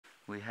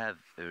we have,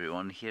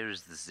 everyone. Here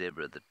is the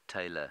zebra that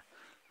Taylor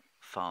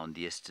found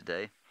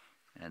yesterday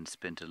and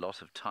spent a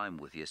lot of time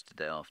with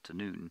yesterday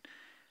afternoon.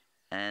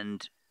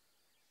 And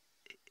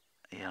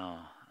yeah,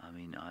 I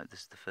mean,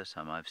 this is the first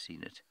time I've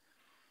seen it.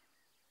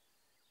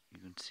 You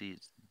can see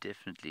it's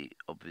definitely,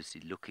 obviously,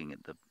 looking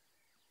at the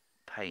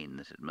pain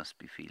that it must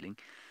be feeling.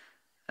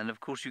 And of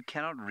course, you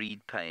cannot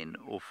read pain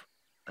off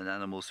an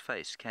animal's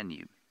face, can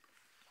you?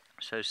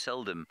 So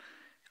seldom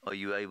are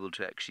you able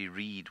to actually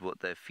read what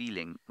they're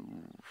feeling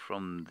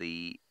from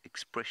the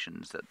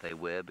expressions that they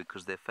wear,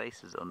 because their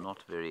faces are not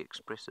very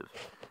expressive.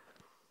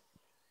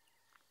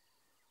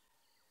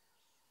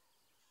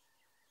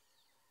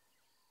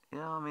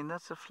 Yeah, I mean,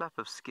 that's a flap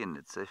of skin.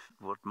 It's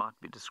what might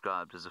be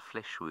described as a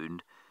flesh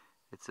wound.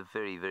 It's a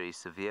very, very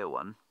severe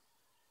one.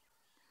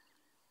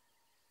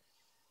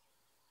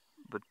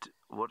 But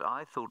what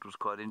I thought was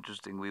quite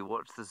interesting, we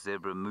watched the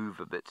zebra move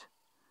a bit.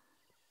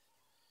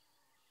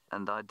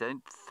 And I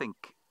don't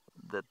think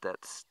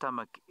that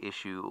stomach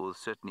issue, or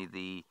certainly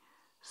the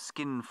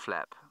skin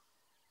flap,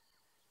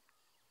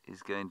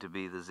 is going to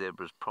be the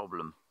zebra's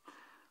problem.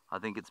 I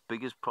think its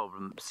biggest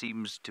problem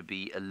seems to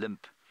be a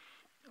limp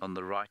on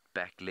the right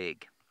back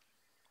leg.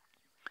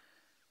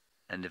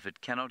 And if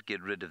it cannot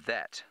get rid of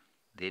that,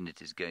 then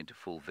it is going to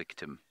fall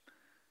victim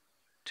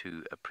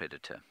to a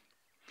predator.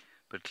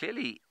 But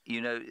clearly, you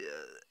know,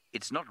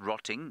 it's not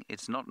rotting,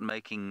 it's not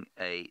making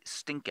a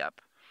stink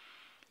up,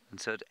 and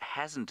so it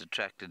hasn't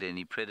attracted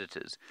any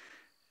predators.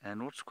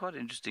 And what's quite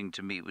interesting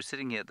to me, we're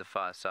sitting here at the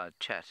fireside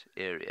chat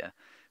area.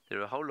 There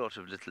are a whole lot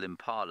of little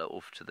impala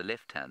off to the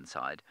left-hand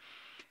side,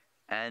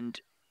 and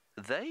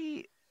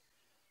they,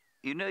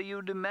 you know, you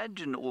would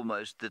imagine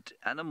almost that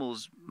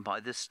animals by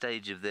this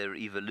stage of their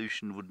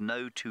evolution would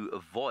know to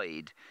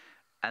avoid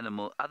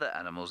other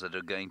animals that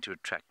are going to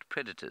attract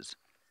predators,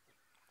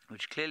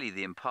 which clearly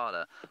the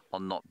impala are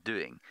not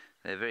doing.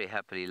 They're very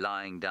happily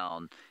lying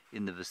down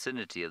in the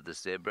vicinity of the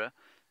zebra,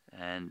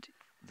 and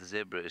the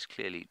zebra is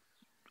clearly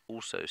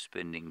also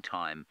spending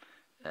time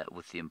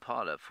with the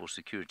impala for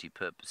security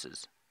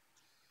purposes.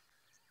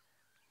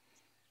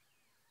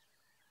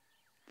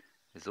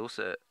 There's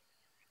also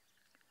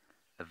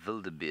a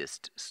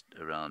wildebeest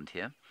around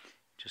here,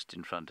 just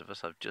in front of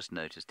us. I've just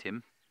noticed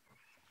him.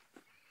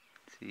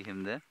 See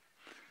him there?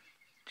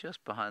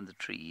 Just behind the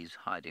tree. He's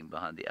hiding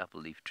behind the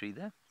apple leaf tree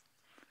there.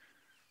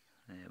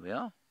 There we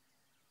are.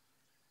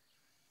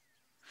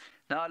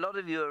 Now, a lot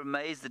of you are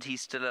amazed that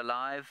he's still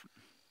alive,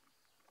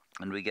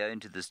 and we go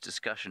into this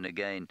discussion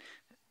again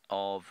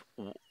of,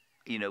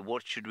 you know,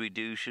 what should we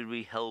do? Should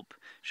we help?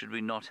 Should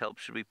we not help?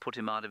 Should we put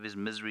him out of his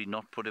misery?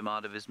 Not put him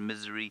out of his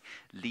misery?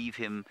 Leave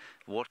him?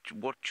 What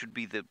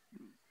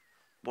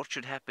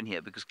should happen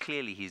here? Because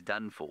clearly he's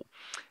done for.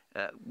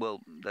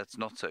 Well, that's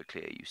not so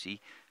clear, you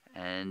see,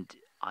 and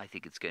I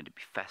think it's going to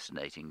be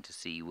fascinating to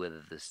see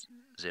whether this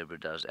zebra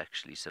does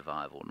actually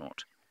survive or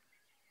not,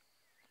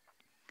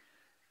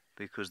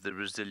 because the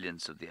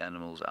resilience of the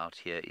animals out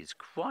here is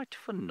quite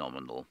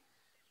phenomenal.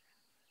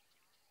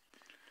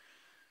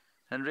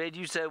 And Red,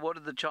 you say, what are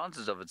the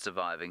chances of it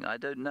surviving? I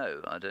don't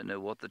know. I don't know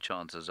what the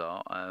chances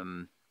are.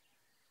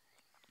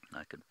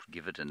 I could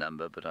give it a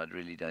number, but I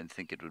really don't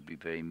think it would be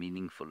very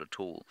meaningful at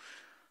all.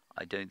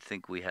 I don't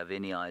think we have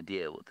any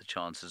idea what the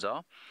chances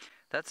are.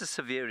 That's a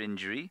severe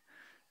injury,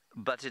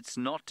 but it's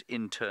not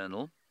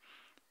internal.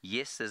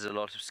 Yes, there's a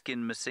lot of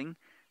skin missing.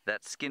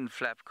 That skin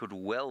flap could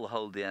well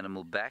hold the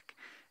animal back.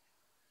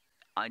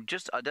 I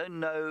don't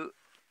know.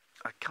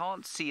 I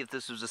can't see if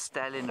this was a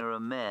stallion or a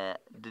mare.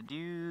 Did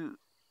you?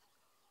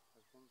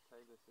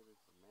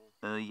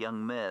 A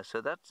young mare. So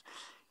that's,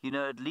 you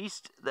know, at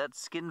least that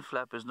skin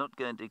flap is not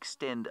going to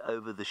extend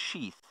over the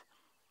sheath.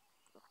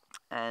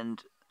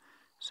 And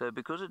so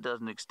because it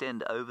doesn't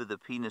extend over the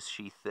penis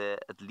sheath there,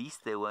 at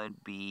least there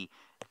won't be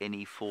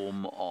any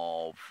form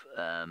of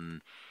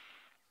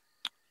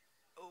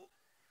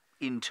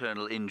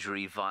internal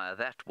injury via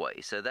that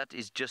way. So that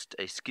is just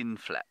a skin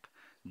flap.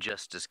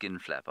 Just a skin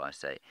flap, I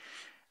say.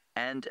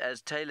 And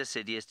as Taylor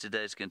said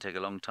yesterday, it's going to take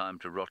a long time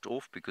to rot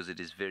off because it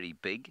is very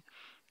big.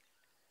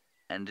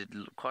 And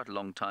it'll quite a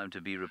long time to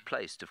be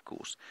replaced, of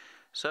course.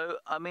 So,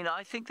 I mean,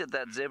 I think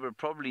that zebra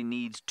probably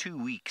needs 2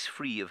 weeks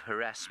free of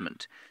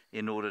harassment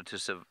in order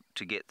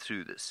to get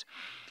through this.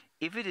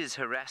 If it is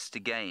harassed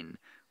again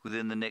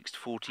within the next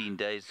 14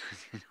 days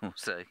or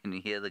so, can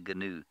you hear the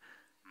gnu?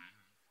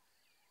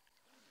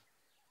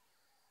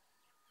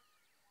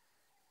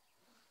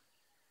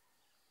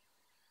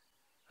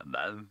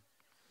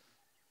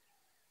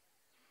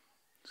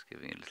 Just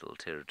giving a little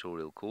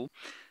territorial call.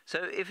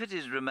 So if it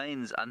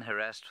remains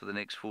unharassed for the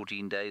next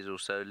 14 days or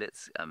so,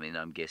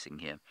 I'm guessing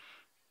here,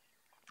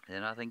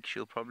 then I think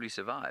she'll probably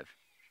survive.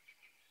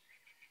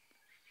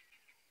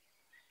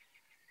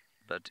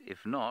 But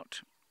if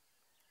not,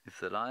 if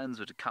the lions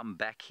were to come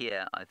back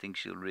here, I think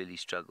she'll really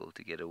struggle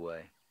to get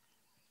away.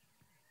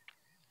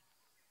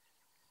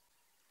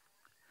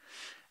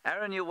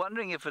 Aaron, you're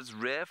wondering if it's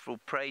rare for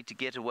prey to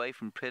get away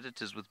from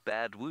predators with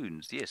bad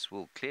wounds. Yes,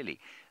 well, clearly.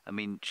 I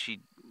mean,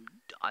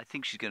 I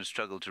think she's going to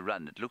struggle to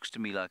run. It looks to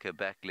me like her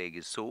back leg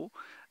is sore,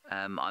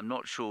 I'm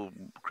not sure.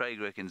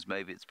 Craig reckons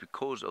maybe it's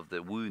because of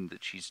the wound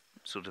that she's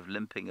sort of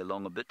limping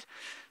along a bit.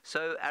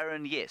 So,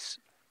 Aaron, yes,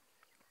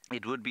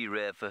 it would be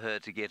rare for her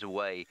to get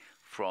away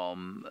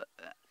from,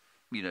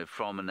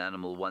 from an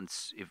animal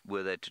once, if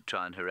were they to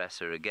try and harass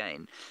her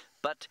again.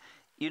 But,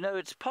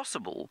 it's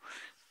possible,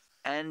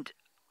 and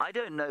I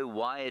don't know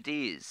why it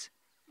is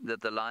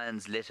that the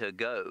lions let her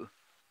go.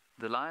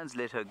 The lions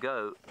let her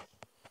go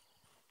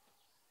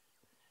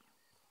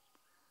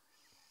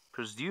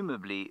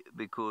presumably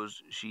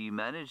because she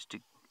managed to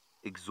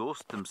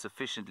exhaust them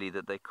sufficiently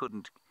that they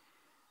couldn't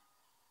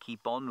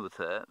keep on with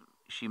her.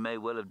 She may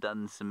well have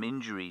done some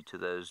injury to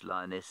those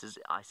lionesses.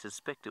 I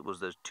suspect it was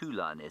those 2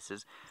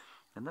 lionesses,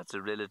 and that's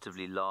a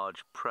relatively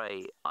large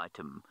prey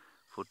item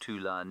for 2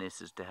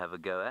 lionesses to have a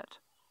go at.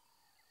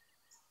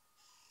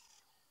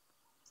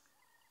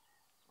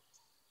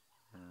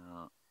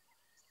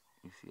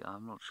 You see,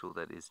 I'm not sure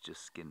that is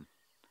just skin.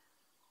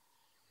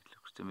 It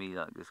looks to me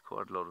like there's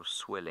quite a lot of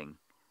swelling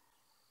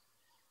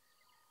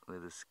where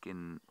the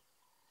skin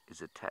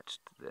is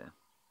attached there.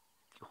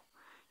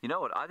 You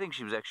know what? I think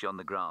she was actually on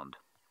the ground.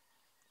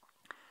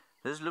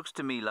 This looks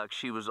to me like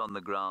she was on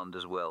the ground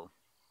as well.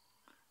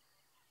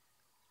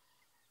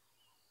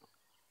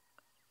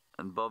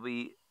 And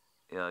Bobby,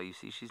 yeah, you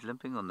see, she's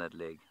limping on that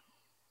leg.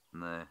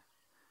 No,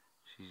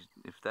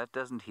 if that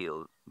doesn't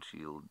heal,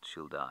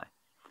 she'll die.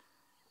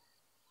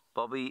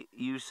 Bobby,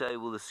 you say,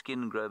 will the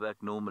skin grow back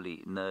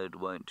normally? No, it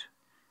won't.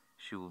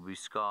 She will be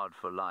scarred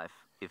for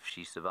life if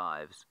she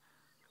survives.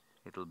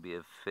 It'll be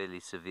a fairly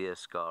severe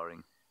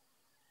scarring.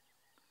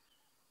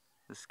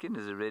 The skin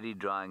is already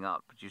drying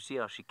out, but you see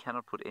how she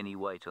cannot put any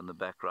weight on the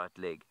back right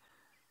leg.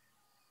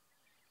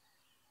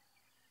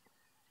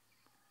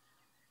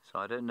 So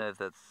I don't know if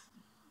that's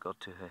got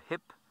to her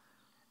hip.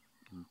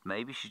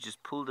 Maybe she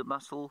just pulled a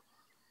muscle.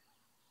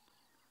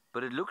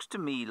 But it looks to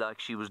me like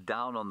she was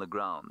down on the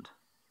ground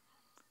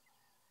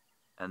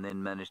and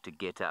then managed to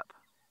get up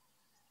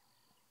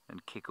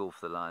and kick off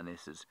the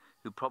lionesses,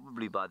 who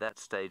probably by that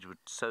stage were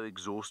so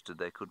exhausted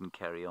they couldn't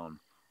carry on.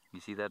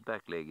 You see, that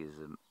back leg is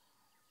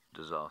a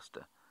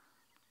disaster.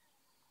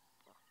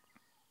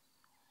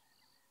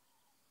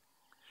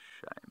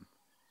 Shame.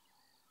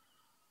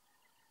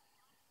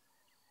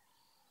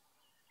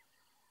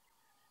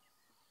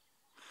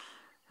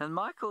 And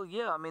Michael,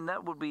 yeah, I mean,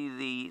 that would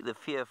be the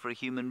fear for a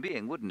human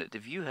being, wouldn't it?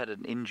 If you had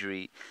an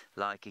injury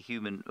like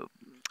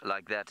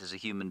that as a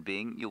human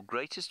being, your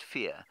greatest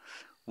fear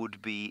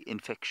would be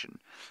infection.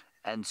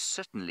 And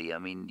certainly, I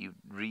mean, you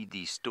read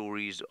these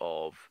stories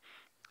of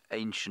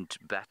ancient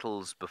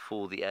battles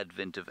before the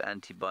advent of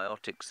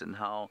antibiotics and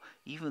how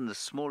even the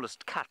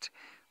smallest cut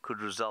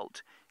could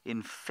result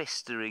in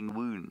festering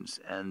wounds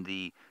and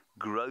the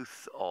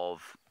growth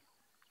of,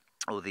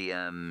 or the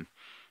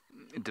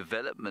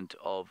development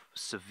of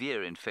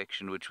severe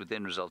infection, which would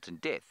then result in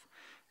death.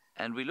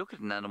 And we look at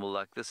an animal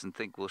like this and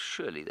think, well,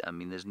 surely, I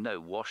mean, there's no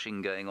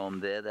washing going on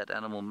there. That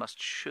animal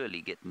must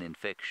surely get an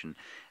infection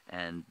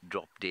and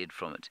drop dead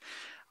from it.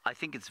 I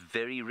think it's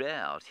very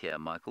rare out here,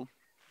 Michael.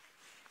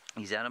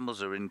 These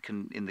animals are in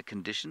the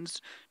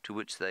conditions to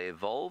which they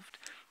evolved.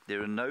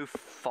 There are no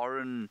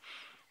foreign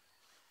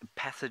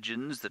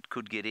pathogens that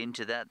could get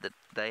into that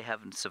they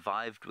haven't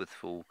survived with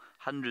for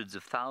hundreds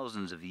of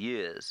thousands of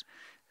years.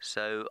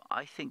 So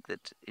I think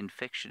that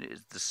infection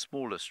is the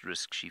smallest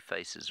risk she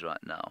faces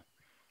right now.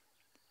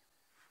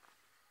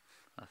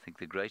 I think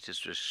the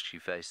greatest risk she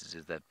faces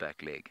is that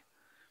back leg,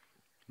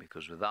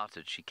 because without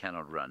it she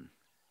cannot run.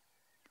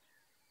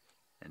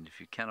 And if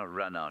you cannot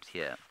run out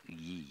here,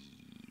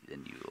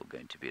 then you are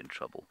going to be in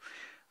trouble.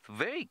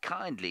 Very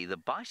kindly, the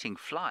biting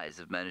flies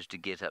have managed to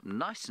get up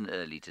nice and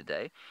early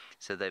today,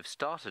 so they've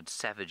started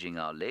savaging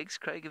our legs.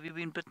 Craig, have you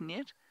been bitten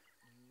yet?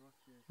 Not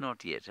yet.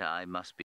 Not yet. I must be.